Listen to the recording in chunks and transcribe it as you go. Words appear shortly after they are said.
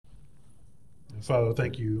Father,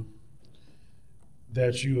 thank you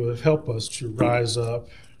that you have helped us to rise up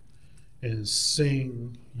and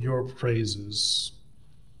sing your praises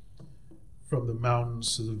from the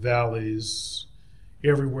mountains to the valleys,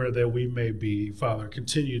 everywhere that we may be. Father,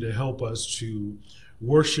 continue to help us to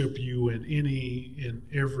worship you in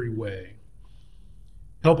every way.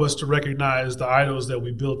 Help us to recognize the idols that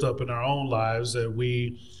we built up in our own lives, that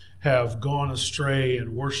we have gone astray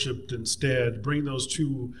and worshiped instead. Bring those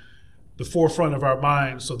to the forefront of our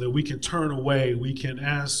minds so that we can turn away. We can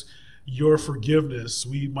ask your forgiveness.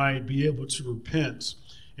 We might be able to repent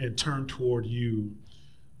and turn toward you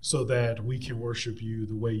so that we can worship you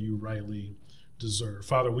the way you rightly deserve.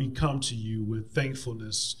 Father, we come to you with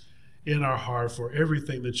thankfulness in our heart for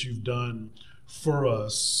everything that you've done for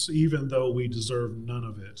us, even though we deserve none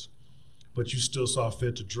of it. But you still saw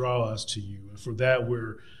fit to draw us to you. And for that,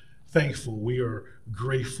 we're thankful. We are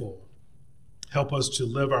grateful. Help us to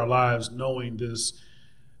live our lives knowing this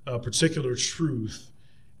particular truth,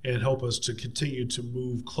 and help us to continue to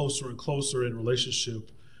move closer and closer in relationship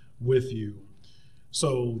with you,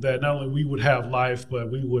 so that not only we would have life, but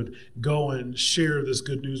we would go and share this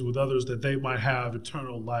good news with others, that they might have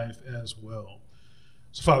eternal life as well.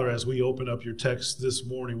 So, Father, as we open up your text this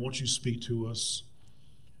morning, won't you speak to us?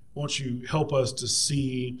 Won't you help us to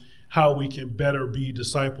see how we can better be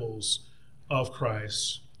disciples of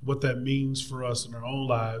Christ, what that means for us in our own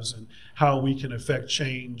lives, and how we can affect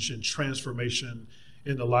change and transformation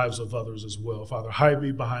in the lives of others as well. Father, hide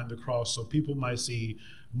me behind the cross so people might see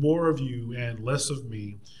more of you and less of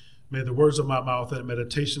me. May the words of my mouth and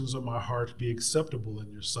meditations of my heart be acceptable in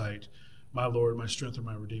your sight, my Lord, my strength, and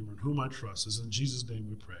my Redeemer, in whom I trust. Is in Jesus' name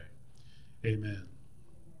we pray. Amen.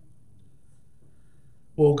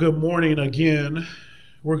 Well, good morning again.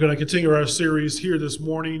 We're going to continue our series here this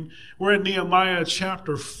morning. We're in Nehemiah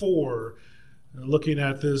chapter 4, looking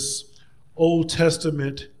at this Old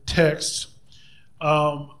Testament text.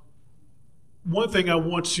 One thing I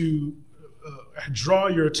want to draw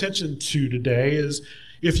your attention to today is,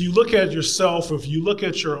 if you look at yourself, if you look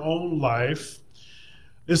at your own life,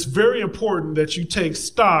 it's very important that you take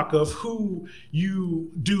stock of who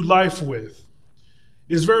you do life with.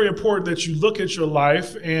 It's very important that you look at your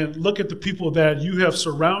life and look at the people that you have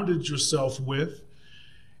surrounded yourself with,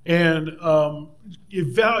 and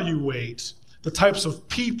evaluate the types of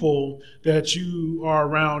people that you are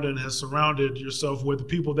around and have surrounded yourself with, the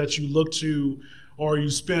people that you look to or you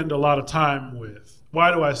spend a lot of time with.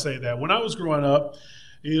 Why do I say that? When I was growing up,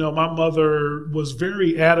 my mother was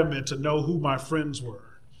very adamant to know who my friends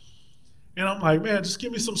were. And I'm like, man, just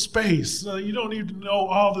give me some space. You don't need to know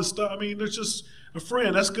all this stuff. I mean, there's just a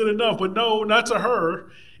friend. That's good enough. But no, not to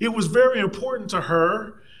her. It was very important to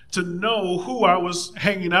her to know who I was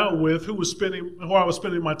hanging out with, who I was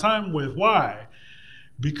spending my time with. Why?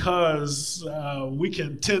 Because we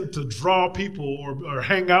can tend to draw people or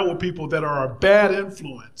hang out with people that are a bad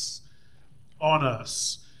influence on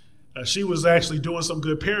us. She was actually doing some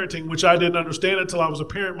good parenting, which I didn't understand until I was a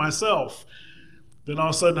parent myself. Then all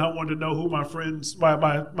of a sudden I wanted to know who my friends,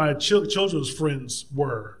 my children's friends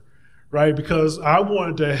were, right? Because I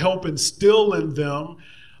wanted to help instill in them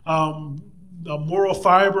a moral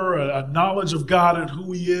fiber, a knowledge of God and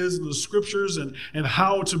who he is and the scriptures, and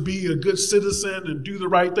how to be a good citizen and do the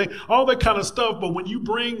right thing, all that kind of stuff. But when you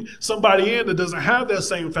bring somebody in that doesn't have that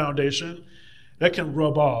same foundation, that can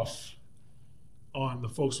rub off on the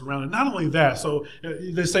folks around. And not only that, so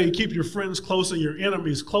they say keep your friends close and your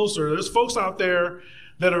enemies closer. There's folks out there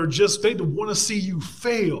that are they want to see you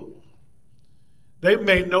fail. They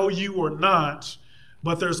may know you or not,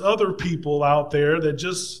 but there's other people out there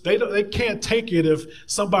that they can't take it if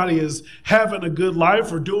somebody is having a good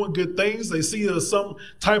life or doing good things. They see some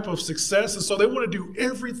type of success, and so they want to do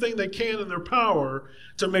everything they can in their power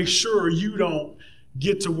to make sure you don't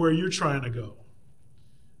get to where you're trying to go.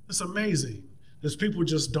 It's amazing. There's people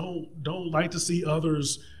just don't like to see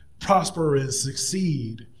others prosper and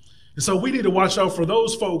succeed. And so we need to watch out for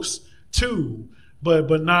those folks too, but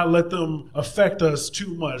not let them affect us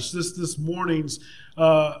too much. This morning's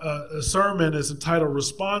sermon is entitled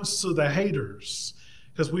Response to the Haters,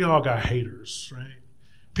 because we all got haters, right?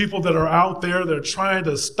 People that are out there that are trying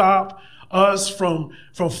to stop us from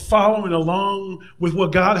following along with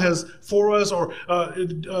what God has for us, or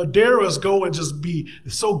dare us go and just be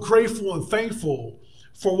so grateful and thankful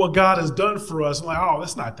for what God has done for us. I'm like, oh,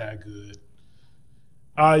 that's not that good.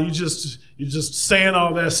 You're just saying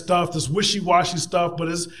all that stuff, this wishy-washy stuff, but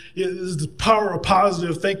it's the power of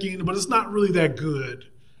positive thinking, but it's not really that good.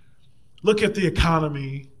 Look at the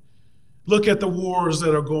economy. Look at the wars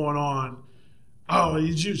that are going on. Oh,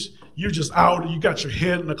 you're just out. You got your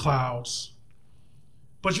head in the clouds.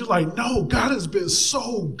 But you're like, no, God has been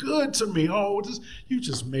so good to me. Oh, you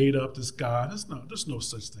just made up this God. There's no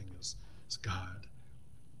such thing as God.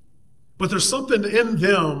 But there's something in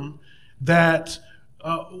them that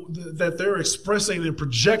they're expressing and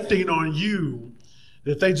projecting on you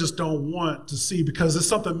that they just don't want to see, because there's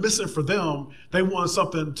something missing for them. They want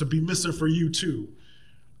something to be missing for you too,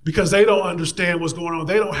 because they don't understand what's going on.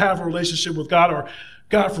 They don't have a relationship with God, or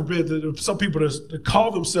God forbid that some people that call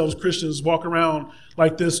themselves Christians walk around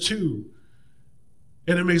like this too.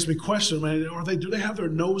 And it makes me question, man, do they have their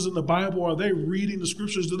nose in the Bible? Are they reading the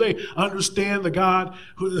scriptures? Do they understand the God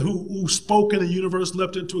who spoke and the universe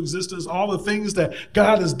leapt into existence? All the things that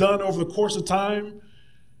God has done over the course of time?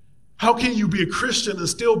 How can you be a Christian and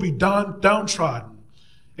still be downtrodden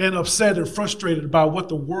and upset and frustrated about what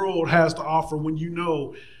the world has to offer when you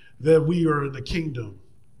know that we are in the kingdom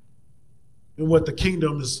and what the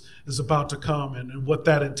kingdom is about to come and what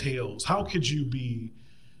that entails? How could you be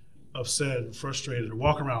upset and frustrated and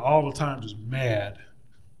walk around all the time just mad?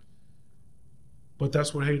 But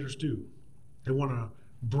that's what haters do. They want to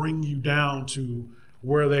bring you down to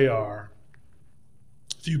where they are.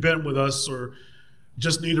 If you've been with us or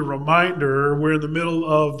just need a reminder, we're in the middle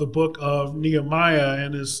of the book of Nehemiah,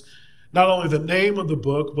 and it's not only the name of the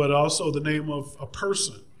book, but also the name of a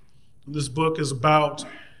person. And this book is about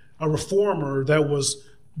a reformer that was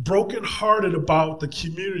brokenhearted about the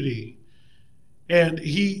community, and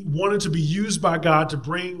he wanted to be used by God to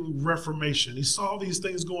bring reformation. He saw these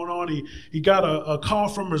things going on. He got a call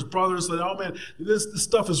from his brothers that, oh man, this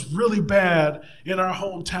stuff is really bad in our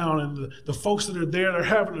hometown, and the folks that are there, they're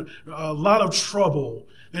having a lot of trouble.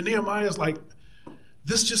 And Nehemiah is like,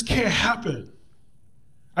 this just can't happen.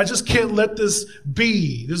 I just can't let this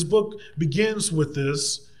be. This book begins with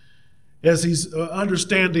this, as he's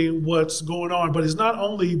understanding what's going on. But he's not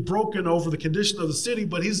only broken over the condition of the city,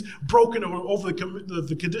 but he's broken over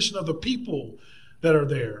the condition of the people that are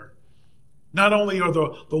there. Not only are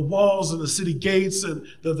the walls and the city gates and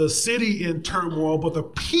the city in turmoil, but the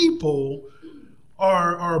people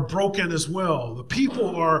are broken as well. The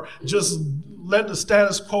people are just letting the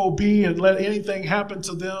status quo be and let anything happen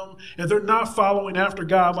to them, and they're not following after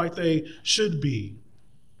God like they should be.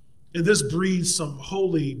 And this breeds some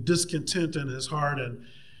holy discontent in his heart, and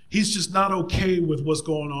he's just not okay with what's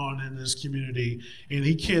going on in his community, and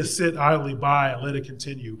he can't sit idly by and let it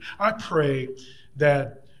continue. I pray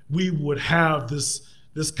that we would have this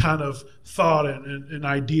kind of thought and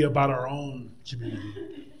idea about our own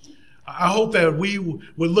community. I hope that we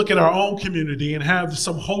would look at our own community and have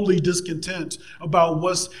some holy discontent about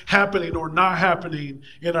what's happening or not happening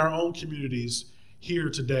in our own communities here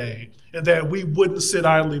today, and that we wouldn't sit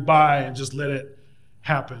idly by and just let it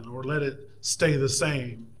happen or let it stay the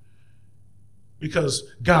same, because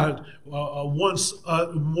God wants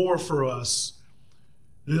more for us.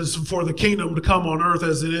 It is for the kingdom to come on earth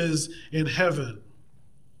as it is in heaven.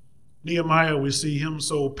 Nehemiah, we see him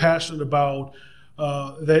so passionate about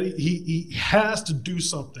that he has to do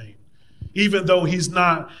something. Even though he's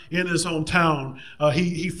not in his hometown,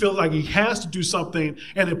 he feels like he has to do something,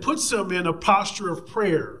 and it puts him in a posture of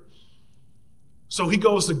prayer. So he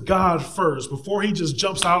goes to God first. Before he just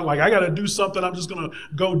jumps out like, I got to do something, I'm just going to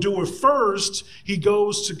go do it. First, he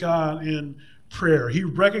goes to God in prayer. He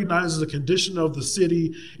recognizes the condition of the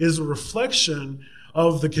city is a reflection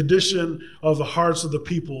of the condition of the hearts of the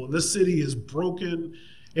people. And this city is broken,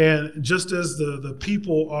 and just as the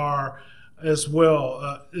people are as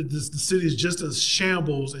well. The city is just as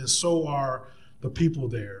shambles, and so are the people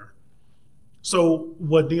there. So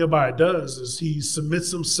what Nehemiah does is he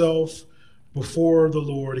submits himself before the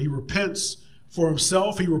Lord. He repents for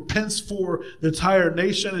himself. He repents for the entire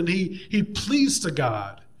nation, and he pleads to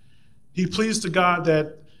God. He pleads to God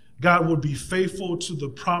that God would be faithful to the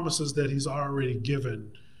promises that he's already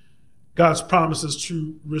given. God's promises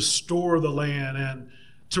to restore the land and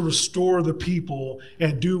to restore the people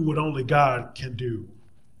and do what only God can do.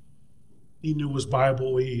 He knew his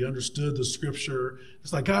Bible. He understood the scripture.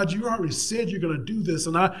 It's like, God, you already said you're going to do this,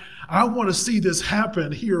 and I want to see this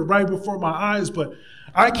happen here right before my eyes, but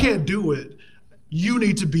I can't do it. You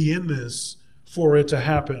need to be in this for it to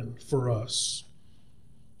happen for us.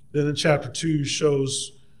 Then in chapter 2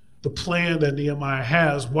 shows the plan that Nehemiah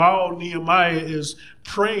has. While Nehemiah is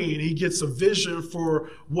praying, he gets a vision for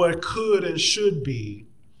what could and should be.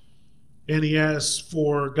 And he asks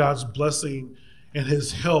for God's blessing and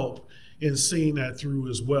his help in seeing that through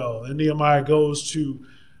as well. And Nehemiah goes to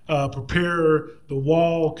prepare the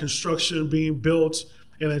wall construction being built.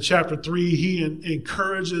 And in chapter 3, he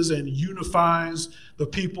encourages and unifies the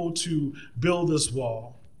people to build this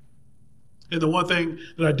wall. And the one thing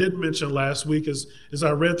that I did mention last week is I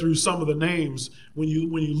read through some of the names. When you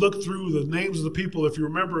look through the names of the people, if you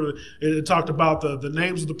remember, it talked about the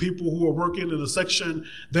names of the people who were working in the section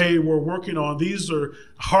they were working on. These are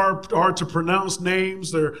hard to pronounce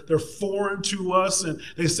names. They're foreign to us, and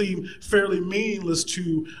they seem fairly meaningless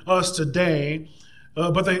to us today.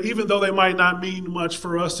 But even though they might not mean much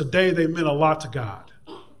for us today, they meant a lot to God.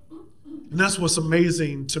 And that's what's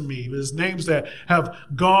amazing to me, is names that have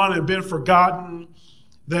gone and been forgotten,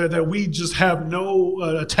 that we just have no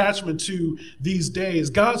attachment to these days.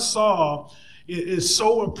 God saw it is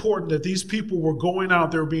so important that these people were going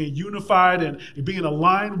out there being unified and being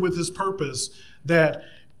aligned with his purpose, that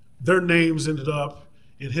their names ended up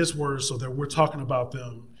in his word, so that we're talking about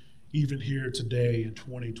them even here today in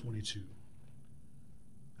 2022.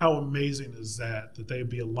 How amazing is that they'd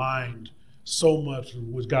be aligned so much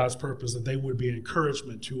with God's purpose, that they would be an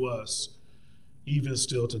encouragement to us even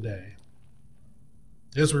still today.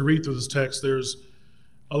 As we read through this text, there's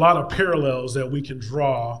a lot of parallels that we can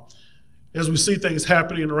draw as we see things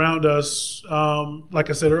happening around us. Like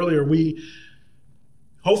I said earlier, we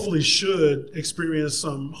hopefully should experience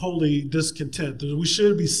some holy discontent. We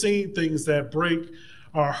should be seeing things that break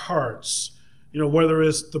our hearts. Whether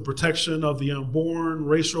it's the protection of the unborn,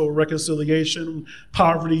 racial reconciliation,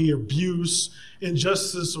 poverty, abuse,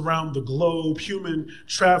 injustice around the globe, human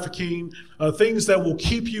trafficking, things that will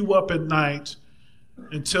keep you up at night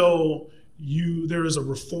until there is a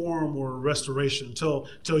reform or a restoration, until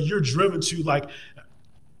you're driven to, like,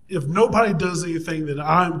 if nobody does anything, then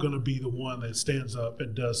I'm going to be the one that stands up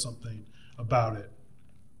and does something about it.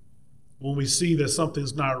 When we see that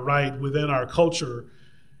something's not right within our culture,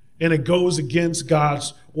 and it goes against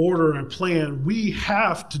God's order and plan, we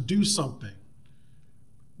have to do something.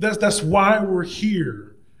 That's why we're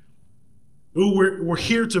here. We're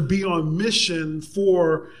here to be on mission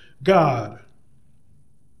for God.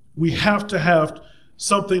 We have to have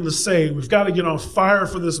something to say. We've got to get on fire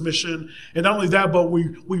for this mission. And not only that, but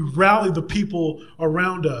we rally the people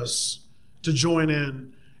around us to join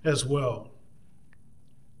in as well.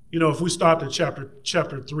 If we stopped at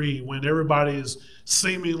chapter 3, when everybody is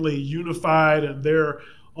seemingly unified and they're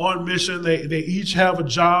on mission, they each have a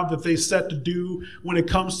job that they set to do when it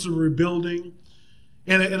comes to rebuilding,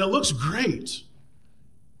 and it looks great.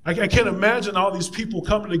 I can't imagine all these people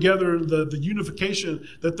coming together, the unification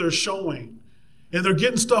that they're showing, and they're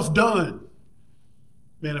getting stuff done.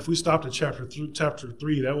 Man, if we stopped at chapter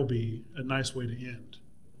 3, that would be a nice way to end.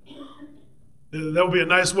 That would be a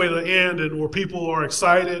nice way to end, and where people are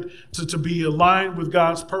excited to be aligned with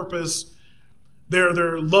God's purpose.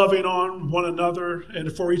 They're loving on one another and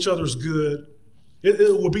for each other's good. It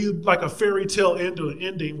will be like a fairy tale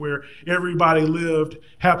ending where everybody lived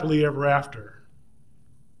happily ever after.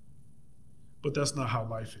 But that's not how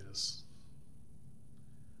life is.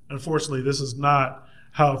 Unfortunately, this is not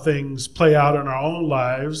how things play out in our own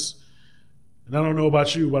lives. And I don't know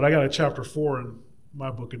about you, but I got a chapter 4 in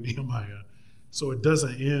my book of Nehemiah. So it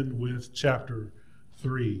doesn't end with chapter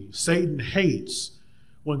 3. Satan hates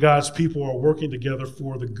when God's people are working together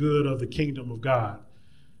for the good of the kingdom of God.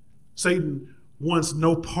 Satan wants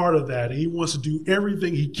no part of that. He wants to do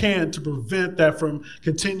everything he can to prevent that from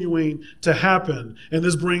continuing to happen. And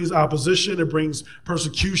this brings opposition, it brings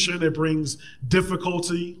persecution, it brings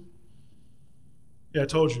difficulty. Yeah, I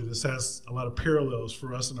told you this has a lot of parallels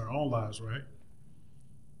for us in our own lives, right?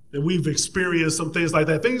 That we've experienced some things like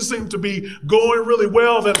that. Things seem to be going really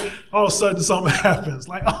well, then all of a sudden something happens.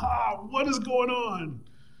 Like, what is going on?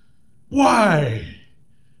 Why?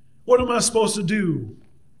 What am I supposed to do?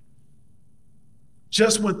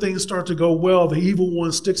 Just when things start to go well, the evil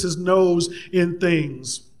one sticks his nose in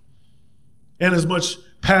things. And as much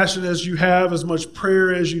passion as you have, as much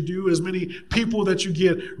prayer as you do, as many people that you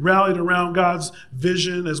get rallied around God's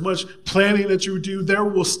vision, as much planning that you do, there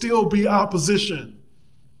will still be opposition.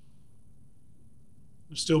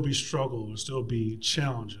 There'll still be struggle, there'll still be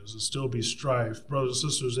challenges, there'll still be strife. Brothers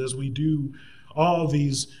and sisters, as we do all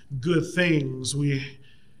these good things, we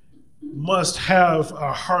must have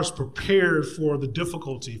our hearts prepared for the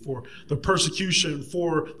difficulty, for the persecution,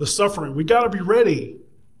 for the suffering. We got to be ready.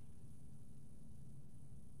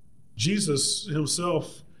 Jesus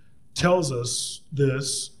himself tells us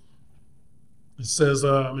this. It says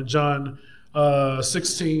in John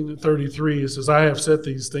 16:33, it says, I have said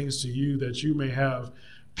these things to you that you may have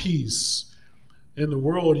peace. In the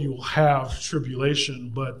world you will have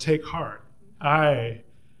tribulation, but take heart. I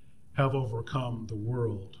have overcome the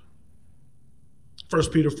world. 1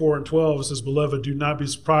 Peter 4:12 says, Beloved, do not be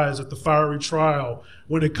surprised at the fiery trial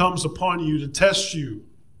when it comes upon you to test you,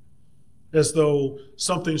 as though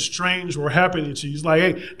something strange were happening to you. He's like,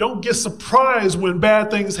 hey, don't get surprised when bad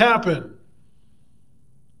things happen.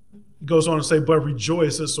 He goes on to say, but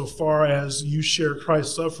rejoice insofar as you share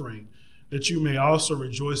Christ's suffering, that you may also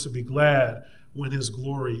rejoice and be glad when his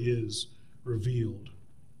glory is revealed.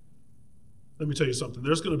 Let me tell you something.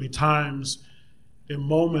 There's going to be times and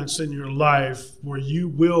moments in your life where you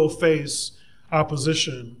will face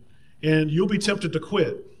opposition and you'll be tempted to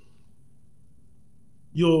quit.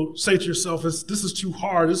 You'll say to yourself, this is too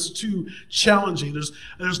hard. This is too challenging.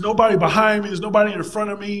 There's nobody behind me. There's nobody in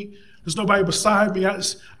front of me. There's nobody beside me.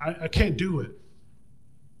 I can't do it.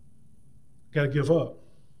 Got to give up.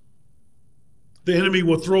 The enemy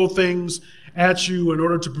will throw things at you in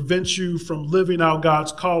order to prevent you from living out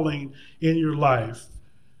God's calling in your life.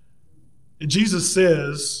 And Jesus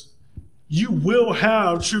says, you will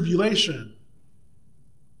have tribulation,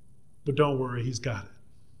 but don't worry, he's got it.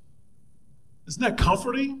 Isn't that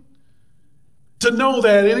comforting? To know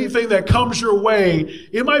that anything that comes your way,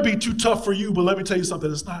 it might be too tough for you, but let me tell you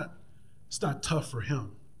something, it's not tough for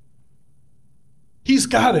him. He's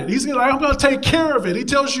got it. I'm going to take care of it. He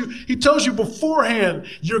tells you beforehand,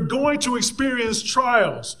 you're going to experience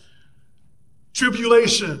trials,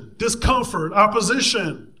 tribulation, discomfort,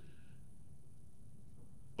 opposition.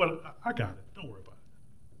 But I got it. Don't worry about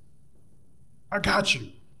it. I got you.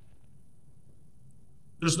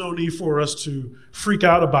 There's no need for us to freak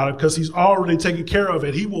out about it because he's already taken care of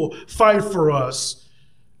it. He will fight for us.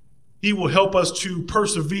 He will help us to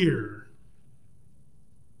persevere.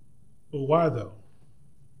 But why though?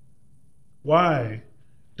 Why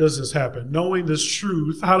does this happen? Knowing this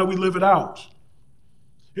truth, how do we live it out?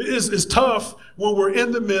 It's tough when we're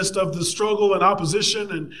in the midst of the struggle and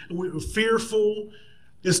opposition and we're fearful.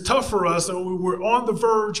 It's tough for us and we're on the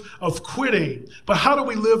verge of quitting. But how do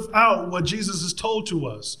we live out what Jesus has told to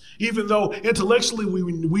us? Even though intellectually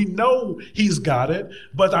we know he's got it,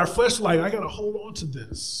 but our flesh is like, I got to hold on to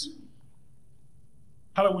this.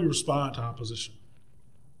 How do we respond to opposition?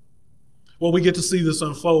 Well, we get to see this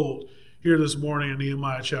unfold here this morning in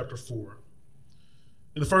Nehemiah chapter 4.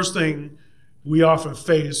 And the first thing we often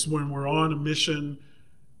face when we're on a mission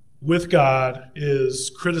with God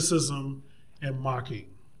is criticism and mocking.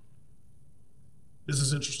 This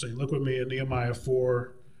is interesting. Look with me in Nehemiah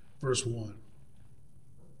 4, verse 1. It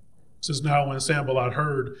says, now when Sanballat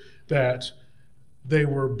heard that they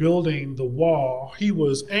were building the wall, he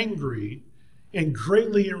was angry and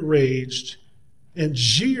greatly enraged and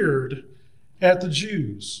jeered at the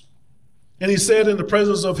Jews. And he said in the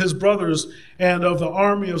presence of his brothers and of the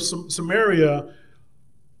army of Samaria,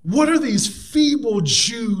 what are these feeble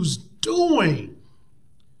Jews doing?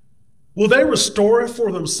 Will they restore it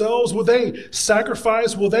for themselves? Will they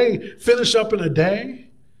sacrifice? Will they finish up in a day?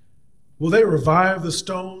 Will they revive the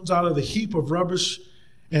stones out of the heap of rubbish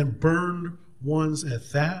and burn ones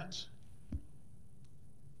at that?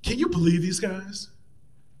 Can you believe these guys?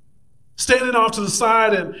 Standing off to the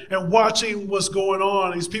side and watching what's going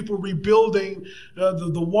on, these people rebuilding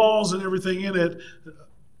the walls and everything in it,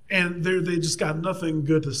 and they just got nothing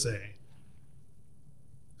good to say.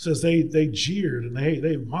 It says they jeered and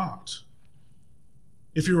they mocked.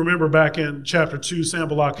 If you remember back in chapter 2,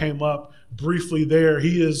 Sanballat came up briefly there.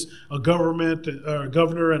 He is a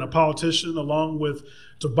governor and a politician along with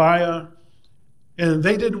Tobiah. And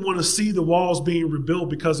they didn't want to see the walls being rebuilt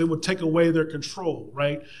because it would take away their control,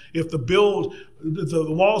 right? If the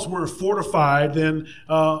walls weren't fortified, then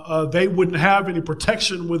they wouldn't have any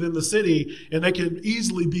protection within the city and they could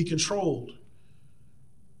easily be controlled.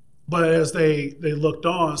 But as they looked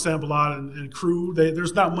on, Sanballat and crew,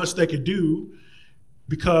 there's not much they could do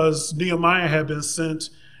because Nehemiah had been sent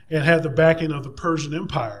and had the backing of the Persian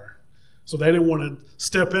Empire. So they didn't want to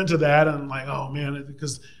step into that and like, oh man,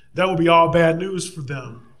 because that would be all bad news for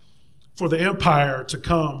them, for the empire to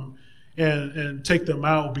come and take them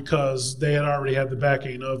out because they had already had the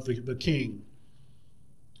backing of the king.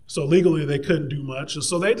 So legally they couldn't do much. And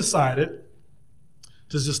so they decided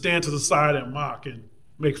to just stand to the side and mock and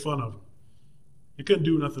make fun of him. He couldn't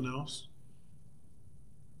do nothing else.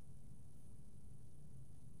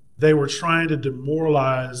 They were trying to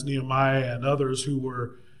demoralize Nehemiah and others who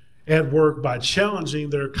were at work by challenging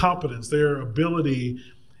their competence, their ability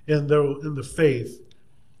in the faith.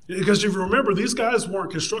 Because if you remember, these guys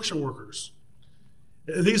weren't construction workers.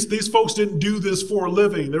 These folks didn't do this for a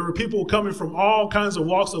living. There were people coming from all kinds of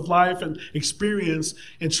walks of life and experience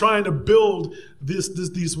and trying to build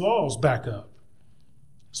these walls back up.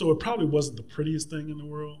 So it probably wasn't the prettiest thing in the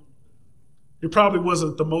world. It probably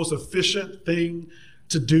wasn't the most efficient thing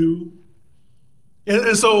to do.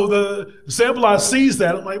 And so the Sanballat sees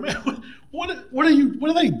that. I'm like, man, what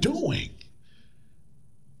are they doing?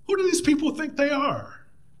 Who do these people think they are?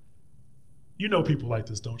 You know people like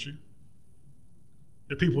this, don't you?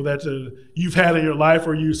 The people that you've had in your life,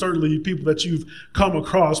 or you certainly people that you've come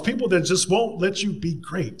across, people that just won't let you be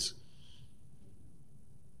great.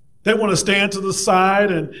 They want to stand to the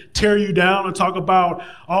side and tear you down and talk about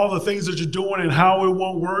all the things that you're doing and how it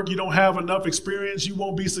won't work. You don't have enough experience. You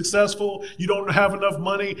won't be successful. You don't have enough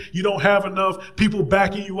money. You don't have enough people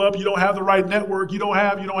backing you up. You don't have the right network. You don't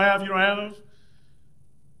have.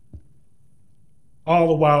 All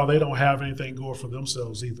the while, they don't have anything going for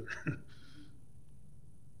themselves either.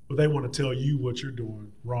 But they want to tell you what you're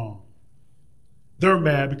doing wrong. They're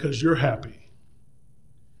mad because you're happy.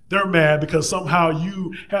 They're mad because somehow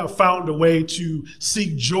you have found a way to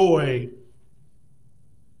seek joy.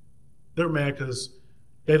 They're mad because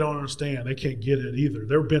they don't understand. They can't get it either.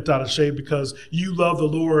 They're bent out of shape because you love the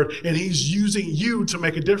Lord and he's using you to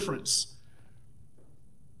make a difference.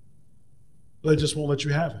 They just won't let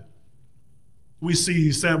you have it. We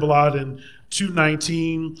see Sanballat in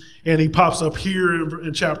 2:19, and he pops up here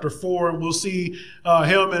in chapter 4, and we'll see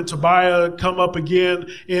him and Tobiah come up again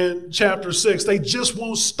in chapter 6. They just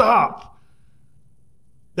won't stop.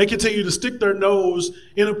 They continue to stick their nose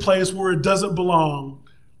in a place where it doesn't belong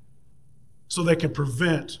so they can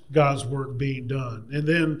prevent God's work being done. And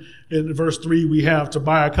then in verse 3, we have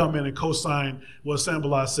Tobiah come in and co-sign what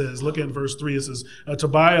Sanballat says. Look at verse 3. It says,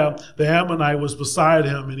 Tobiah, the Ammonite, was beside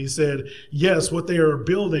him, and he said, yes, what they are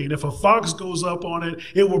building, if a fox goes up on it,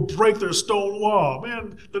 it will break their stone wall.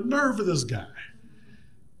 Man, the nerve of this guy.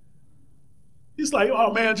 He's like,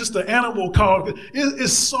 oh man, just the animal called.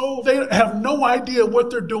 It's so, they have no idea what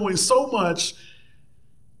they're doing so much.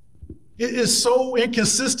 It is so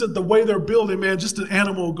inconsistent the way they're building, man. Just an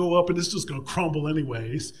animal will go up and it's just going to crumble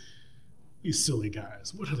anyways. These silly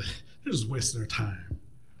guys, what are they? They're just wasting their time.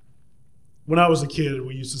 When I was a kid,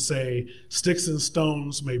 we used to say, sticks and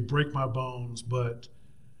stones may break my bones, but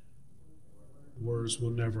words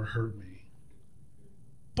will never hurt me.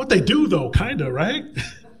 But they do though, kind of, right?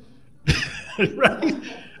 Right?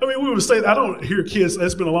 I mean, we would say, I don't hear kids,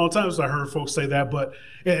 it's been a long time since I heard folks say that, but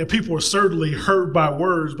and people are certainly hurt by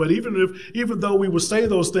words. But even though we would say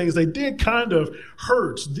those things, they did kind of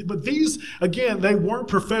hurt. But these, again, they weren't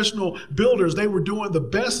professional builders. They were doing the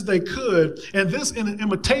best they could. And this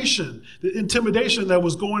imitation, the intimidation that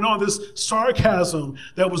was going on, this sarcasm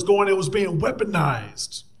that was going, it was being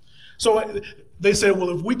weaponized. So they said,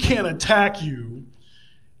 well, if we can't attack you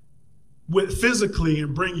physically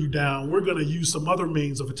and bring you down, we're going to use some other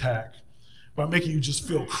means of attack by making you just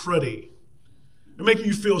feel cruddy and making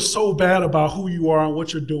you feel so bad about who you are and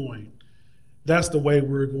what you're doing. That's the way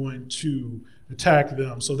we're going to attack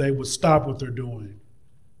them so they would stop what they're doing.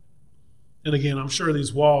 And again, I'm sure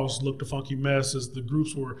these walls looked a funky mess as the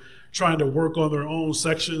groups were trying to work on their own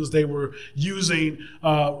sections. They were using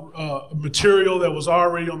material that was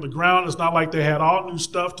already on the ground. It's not like they had all new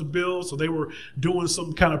stuff to build, so they were doing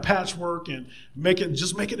some kind of patchwork and making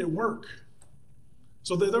it work.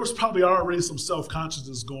 So there was probably already some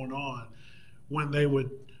self-consciousness going on when they would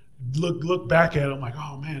look back at it like,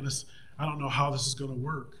 oh man, I don't know how this is going to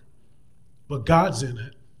work. But God's in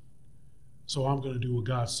it, so I'm going to do what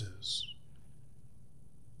God says.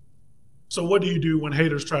 So what do you do when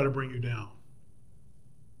haters try to bring you down?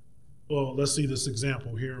 Well, let's see this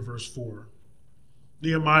example here in verse 4.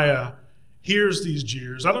 Nehemiah hears these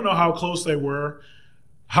jeers. I don't know how close they were,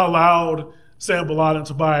 how loud Sanballat and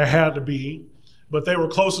Tobiah had to be, but they were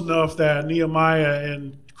close enough that Nehemiah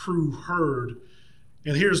and crew heard.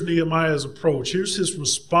 And here's Nehemiah's approach. Here's his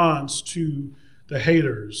response to the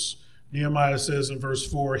haters. Nehemiah says in verse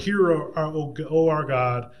 4, "Hear, O our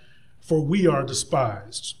God, for we are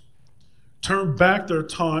despised. Turn back their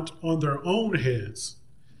taunt on their own heads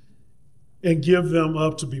and give them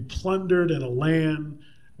up to be plundered in a land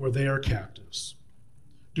where they are captives.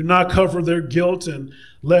 Do not cover their guilt and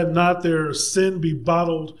let not their sin be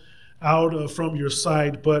bottled out from your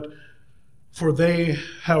sight, but for they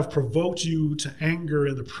have provoked you to anger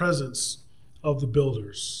in the presence of the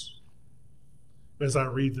builders." As I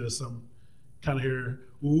read this, I'm kind of here,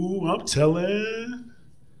 ooh, I'm telling.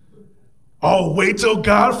 Oh, wait till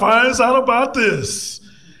God finds out about this.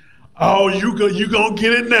 Oh, you gonna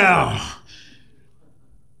get it now.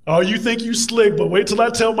 Oh, you think you slick, but wait till I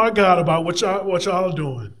tell my God about what y'all are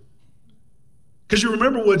doing. Because you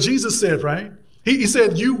remember what Jesus said, right? He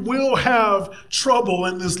said, you will have trouble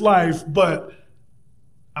in this life, but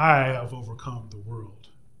I have overcome the world.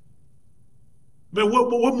 Man,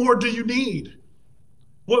 what more do you need?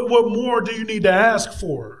 What more do you need to ask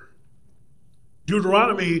for?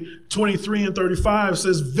 Deuteronomy 23:35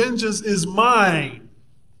 says, vengeance is mine.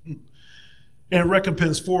 and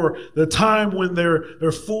recompense for the time when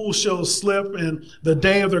their fool shall slip and the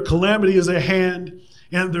day of their calamity is at hand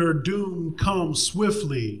and their doom comes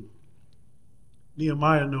swiftly.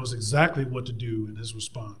 Nehemiah knows exactly what to do in his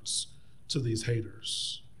response to these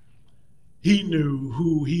haters. He knew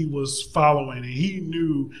who he was following, and he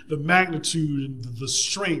knew the magnitude and the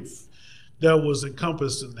strength that was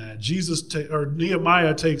encompassed in that.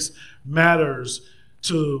 Nehemiah takes matters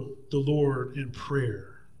to the Lord in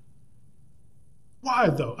prayer. Why,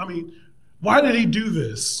 though? I mean, why did he do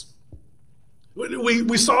this?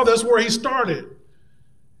 We saw that's where he started.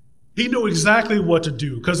 He knew exactly what to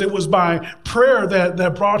do because it was by prayer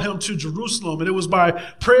that brought him to Jerusalem. And it was by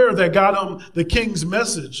prayer that got him the king's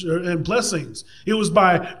message and blessings. It was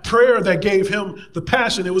by prayer that gave him the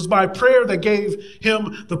passion. It was by prayer that gave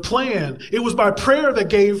him the plan. It was by prayer that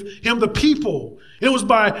gave him the people. It was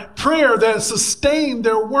by prayer that sustained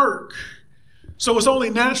their work. So it's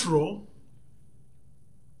only natural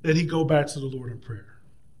that he go back to the Lord in prayer.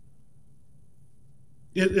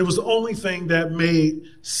 It was the only thing that made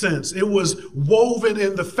sense. It was woven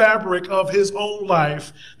in the fabric of his own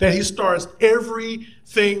life that he starts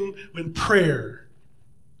everything in prayer.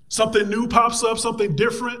 Something new pops up, something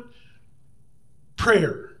different,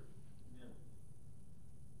 prayer.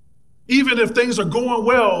 Even if things are going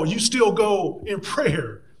well, you still go in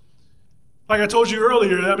prayer. Like I told you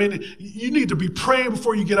earlier, I mean, you need to be praying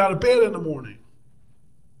before you get out of bed in the morning.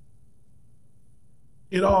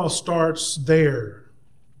 It all starts there.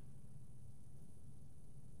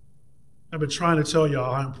 I've been trying to tell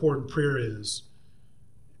y'all how important prayer is.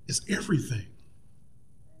 It's everything.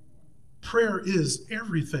 Prayer is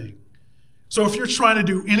everything. So if you're trying to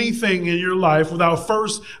do anything in your life without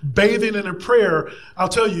first bathing in a prayer, I'll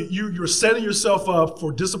tell you, you're setting yourself up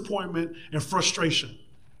for disappointment and frustration.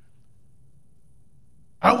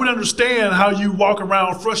 I would understand how you walk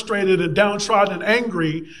around frustrated and downtrodden and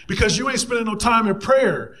angry because you ain't spending no time in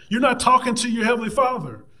prayer. You're not talking to your Heavenly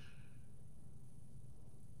Father.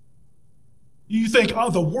 You think, oh,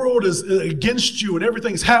 the world is against you and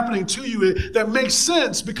everything's happening to you. That makes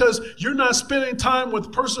sense because you're not spending time with the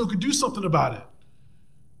person who could do something about it.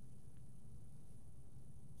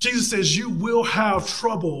 Jesus says, you will have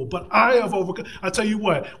trouble, but I have overcome. I tell you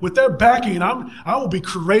what, with that backing, I will be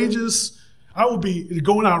courageous. I will be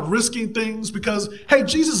going out risking things because, hey,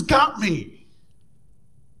 Jesus got me.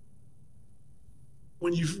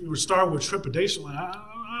 When you start with trepidation, like,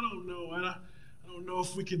 I don't know. I don't know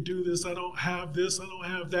if we can do this. I don't have this. I don't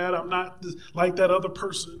have that. I'm not like that other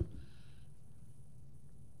person.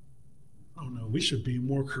 Oh no, we should be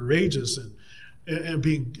more courageous and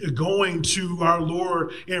be going to our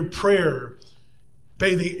Lord in prayer,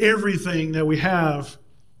 bathing everything that we have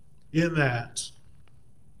in that.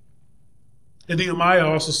 And Nehemiah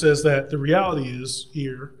also says that the reality is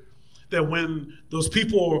here that when those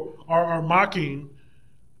people are mocking,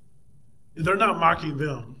 they're not mocking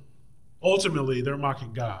them. Ultimately, they're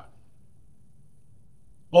mocking God.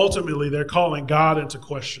 Ultimately, they're calling God into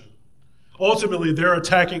question. Ultimately, they're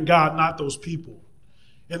attacking God, not those people.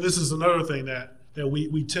 And this is another thing that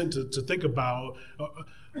we tend to think about.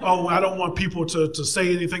 Oh, I don't want people to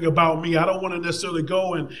say anything about me. I don't want to necessarily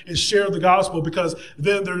go and share the gospel because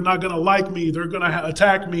then they're not going to like me. They're going to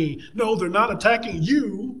attack me. No, they're not attacking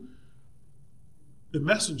you, the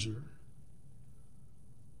messenger.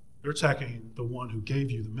 They're attacking the one who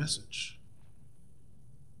gave you the message.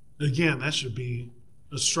 Again, that should be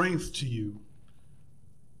a strength to you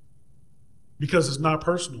because it's not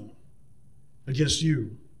personal against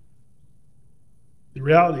you. The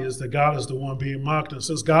reality is that God is the one being mocked. And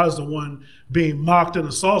since God is the one being mocked and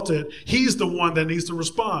assaulted, he's the one that needs to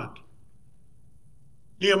respond.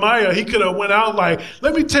 Nehemiah, he could have went out like,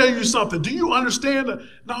 let me tell you something. Do you understand?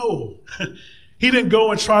 No. He didn't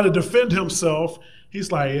go and try to defend himself. He's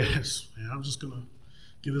like, yes, man, I'm just going to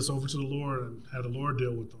give this over to the Lord and have the Lord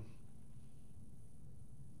deal with them.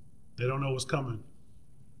 They don't know what's coming.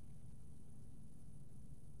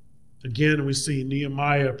 Again, we see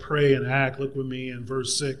Nehemiah pray and act. Look with me in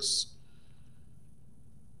verse 6.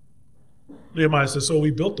 Nehemiah says, so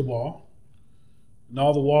we built the wall, and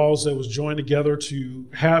all the walls that was joined together to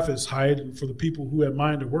half its height, and for the people who had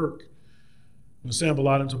mind to work. When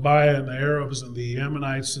Sanballat and Tobiah and the Arabs and the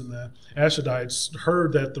Ammonites and the Ashdodites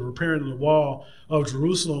heard that the repairing of the wall of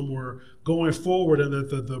Jerusalem were going forward and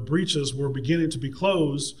that the breaches were beginning to be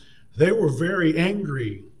closed, they were very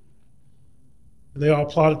angry. And they all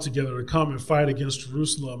plotted together to come and fight against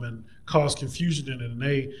Jerusalem and cause confusion in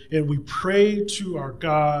it. And we prayed to our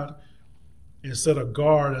God and set a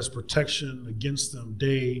guard as protection against them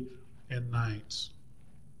day and night.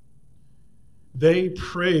 They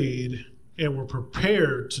prayed and were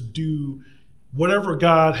prepared to do whatever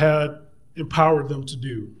God had empowered them to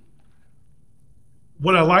do.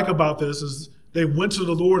 What I like about this is they went to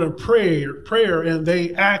the Lord in prayer and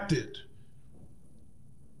they acted.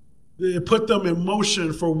 It put them in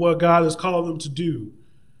motion for what God has called them to do.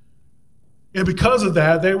 And because of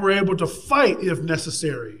that, they were able to fight if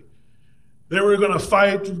necessary. They were going to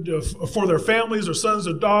fight for their families, their sons,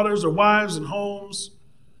 their daughters, their wives, and homes.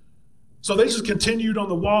 So they just continued on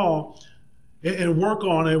the wall and work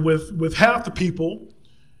on it with half the people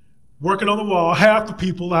working on the wall, half the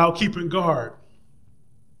people out keeping guard.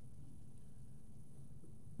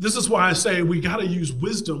 This is why I say we got to use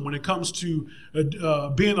wisdom when it comes to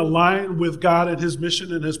being aligned with God and his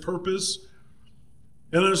mission and his purpose,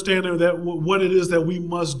 and understanding that what it is that we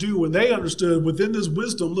must do. And they understood within this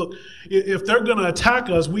wisdom, look, if they're going to attack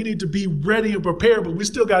us, we need to be ready and prepared, but we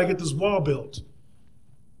still got to get this wall built.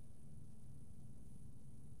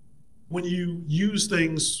 When you use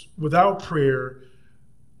things without prayer,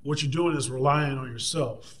 what you're doing is relying on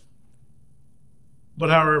yourself. But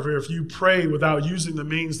however, if you pray without using the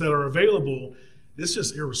means that are available, it's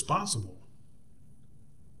just irresponsible.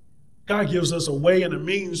 God gives us a way and a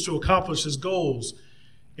means to accomplish his goals.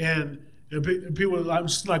 And people, I'm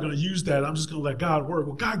just not going to use that. I'm just going to let God work.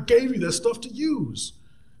 Well, God gave you that stuff to use.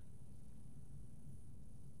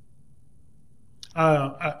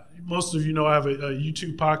 Most of you know I have a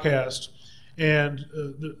YouTube podcast, and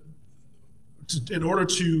in order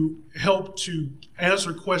to help to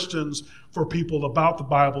answer questions for people about the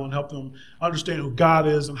Bible and help them understand who God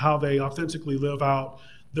is and how they authentically live out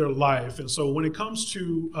their life. And so when it comes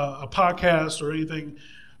to a podcast or anything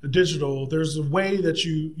digital, there's a way that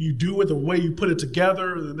you do it, the way you put it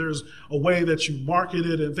together, and there's a way that you market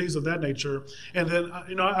it and things of that nature. And then,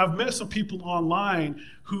 I've met some people online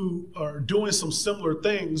who are doing some similar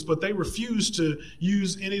things, but they refuse to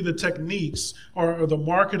use any of the techniques or the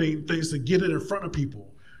marketing things to get it in front of people,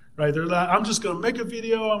 right? They're like, I'm just going to make a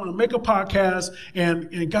video, I'm going to make a podcast,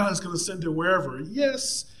 and God's going to send it wherever.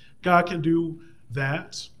 Yes, God can do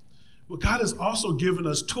that. But God has also given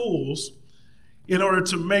us tools in order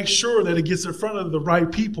to make sure that it gets in front of the right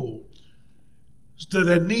people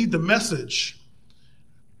that need the message.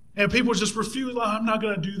 And people just refuse, I'm not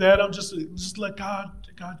going to do that. I'm just let God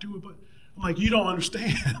do it. But I'm like, you don't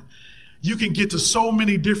understand. You can get to so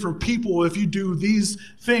many different people if you do these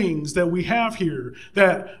things that we have here.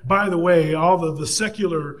 That, by the way, all the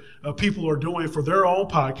secular people are doing for their own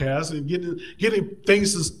podcasts and getting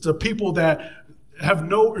things to people that have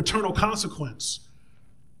no eternal consequence.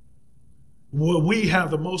 Well, we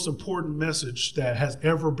have the most important message that has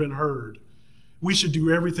ever been heard. We should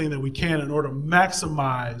do everything that we can in order to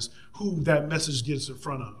maximize who that message gets in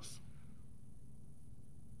front of.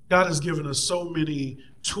 God has given us so many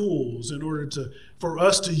tools in order for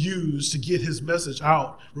us to use to get his message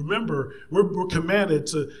out. Remember, we're commanded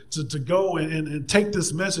to go and take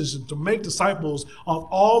this message and to make disciples of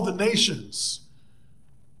all the nations.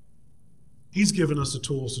 He's given us the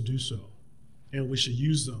tools to do so, and we should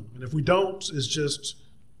use them. And if we don't, it's just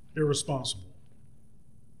irresponsible.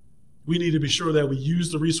 We need to be sure that we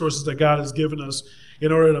use the resources that God has given us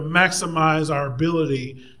in order to maximize our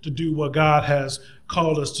ability to do what God has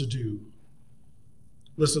called us to do.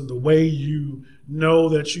 Listen, the way you know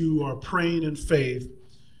that you are praying in faith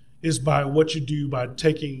is by what you do, by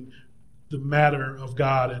taking the matter of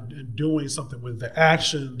God and doing something with the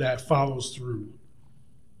action that follows through.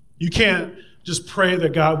 You can't just pray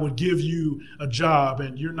that God would give you a job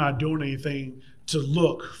and you're not doing anything to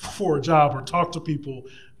look for a job or talk to people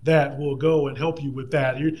that will go and help you with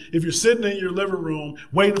that. If you're sitting in your living room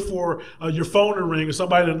waiting for your phone to ring or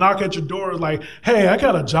somebody to knock at your door like, hey, I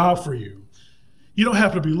got a job for you. You don't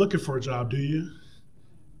have to be looking for a job, do you?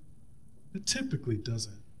 It typically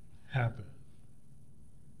doesn't happen.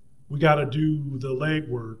 We got to do the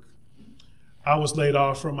legwork. I was laid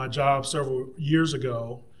off from my job several years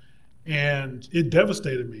ago, and it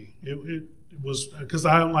devastated me. It was because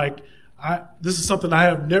I'm like, this is something I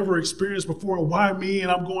have never experienced before. Why me?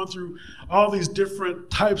 And I'm going through all these different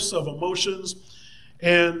types of emotions.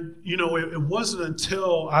 And, it wasn't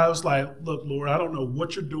until I was like, look, Lord, I don't know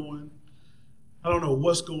what you're doing. I don't know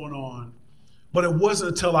what's going on. But it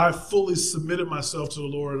wasn't until I fully submitted myself to the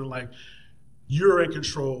Lord and like, you're in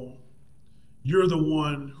control. You're the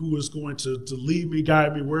one who is going to lead me,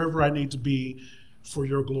 guide me wherever I need to be for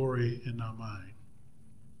your glory and not mine.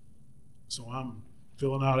 So I'm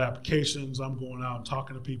filling out applications. I'm going out and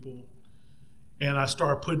talking to people. And I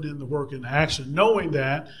start putting in the work into action, knowing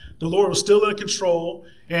that the Lord was still in control.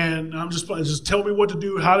 And I'm just tell me what to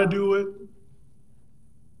do, how to do it.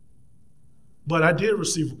 But I did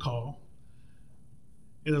receive a call.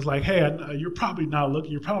 And it's like, hey, you're probably not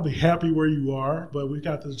looking, you're probably happy where you are, but we've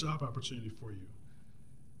got this job opportunity for you.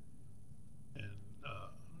 And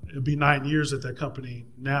it'll be 9 years at that company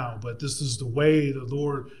now, but this is the way the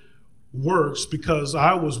Lord works, because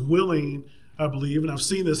I was willing, I believe, and I've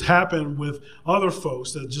seen this happen with other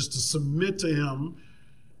folks, that just to submit to him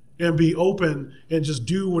and be open and just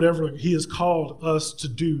do whatever he has called us to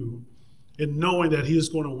do, and knowing that he is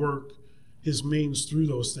going to work his means through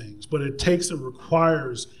those things. But it takes and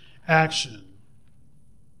requires action.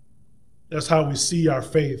 That's how we see our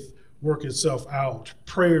faith work itself out.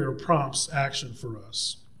 Prayer prompts action for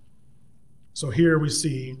us. So here we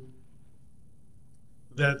see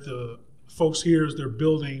that the folks here, as they're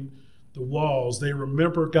building the walls, they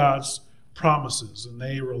remember God's promises, and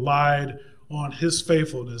they relied on his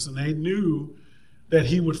faithfulness, and they knew that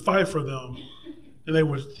he would fight for them, and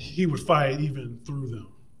he would fight even through them.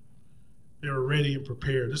 They were ready and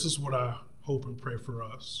prepared. This is what I hope and pray for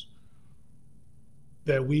us,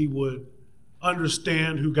 that we would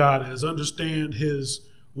understand who God is, understand his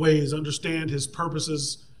ways, understand his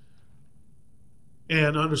purposes,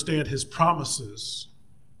 and understand his promises,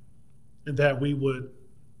 and that we would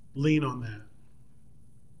lean on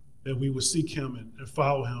that we would seek him and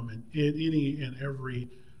follow him in any and every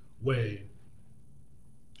way.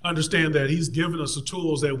 Understand that he's given us the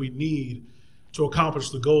tools that we need to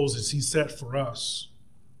accomplish the goals that he set for us.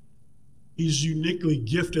 He's uniquely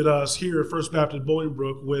gifted us here at First Baptist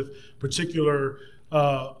Bolingbrook with particular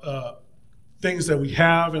things that we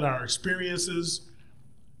have in our experiences,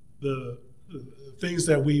 the things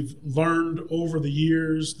that we've learned over the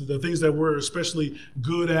years, the things that we're especially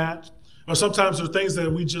good at. Or sometimes there are things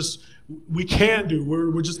that we can do,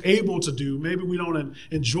 we're just able to do. Maybe we don't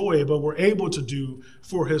enjoy it, but we're able to do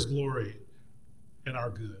for his glory and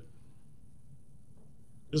our good.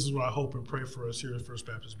 This is what I hope and pray for us here at First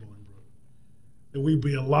Baptist Bolingbrook, that we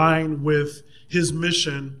be aligned with his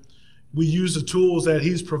mission. We use the tools that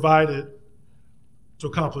he's provided to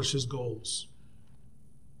accomplish his goals.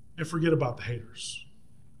 And forget about the haters.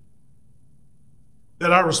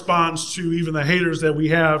 That our response to even the haters that we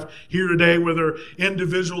have here today, whether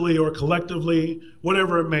individually or collectively,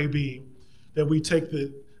 whatever it may be, that we take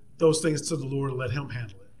those things to the Lord and let him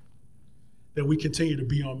handle it. That we continue to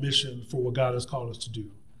be on mission for what God has called us to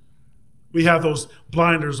do. We have those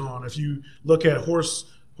blinders on. If you look at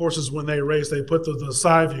horses when they race, they put the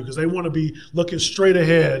side view because they want to be looking straight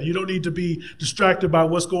ahead. You don't need to be distracted by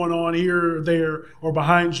what's going on here, there, or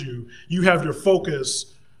behind you. You have your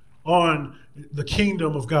focus on the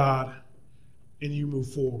kingdom of God, and you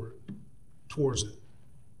move forward towards it.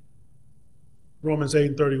 Romans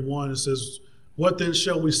 8:31, it says, "What then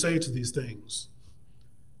shall we say to these things?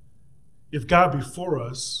 If God be for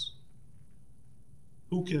us,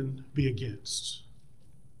 who can be against?"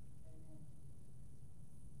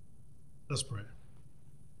 Let's pray.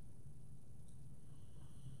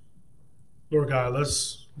 Lord God,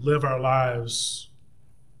 let's live our lives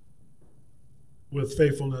with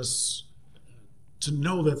faithfulness to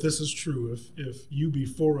know that this is true. If you be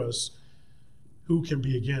for us, who can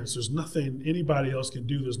be against? There's nothing anybody else can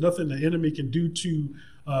do. There's nothing the enemy can do to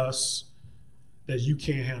us that you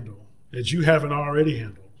can't handle, that you haven't already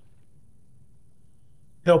handled.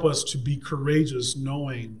 Help us to be courageous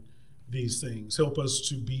knowing these things. Help us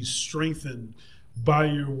to be strengthened by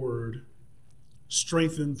your word,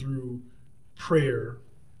 strengthened through prayer,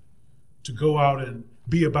 to go out and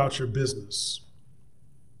be about your business.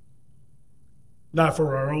 Not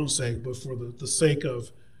for our own sake, but for the sake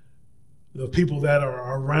of the people that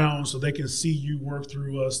are around, so they can see you work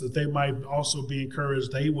through us, that they might also be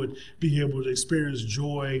encouraged. They would be able to experience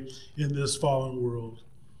joy in this fallen world.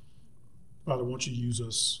 Father, won't you use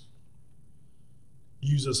us?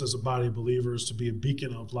 Use us as a body of believers to be a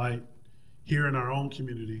beacon of light here in our own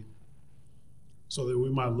community, so that we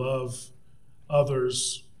might love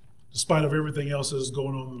others despite of everything else that is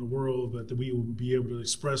going on in the world, but that we will be able to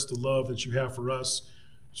express the love that you have for us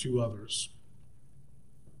to others.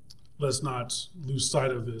 Let's not lose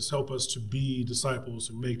sight of this. Help us to be disciples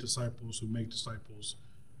who make disciples who make disciples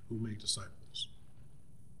who make disciples.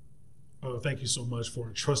 Oh, thank you so much for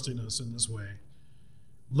entrusting us in this way,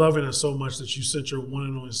 loving us so much that you sent your one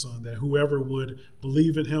and only Son, that whoever would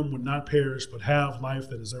believe in him would not perish but have life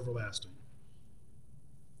that is everlasting.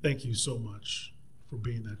 Thank you so much for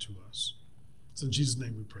being that to us. It's in Jesus'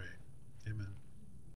 name we pray. Amen.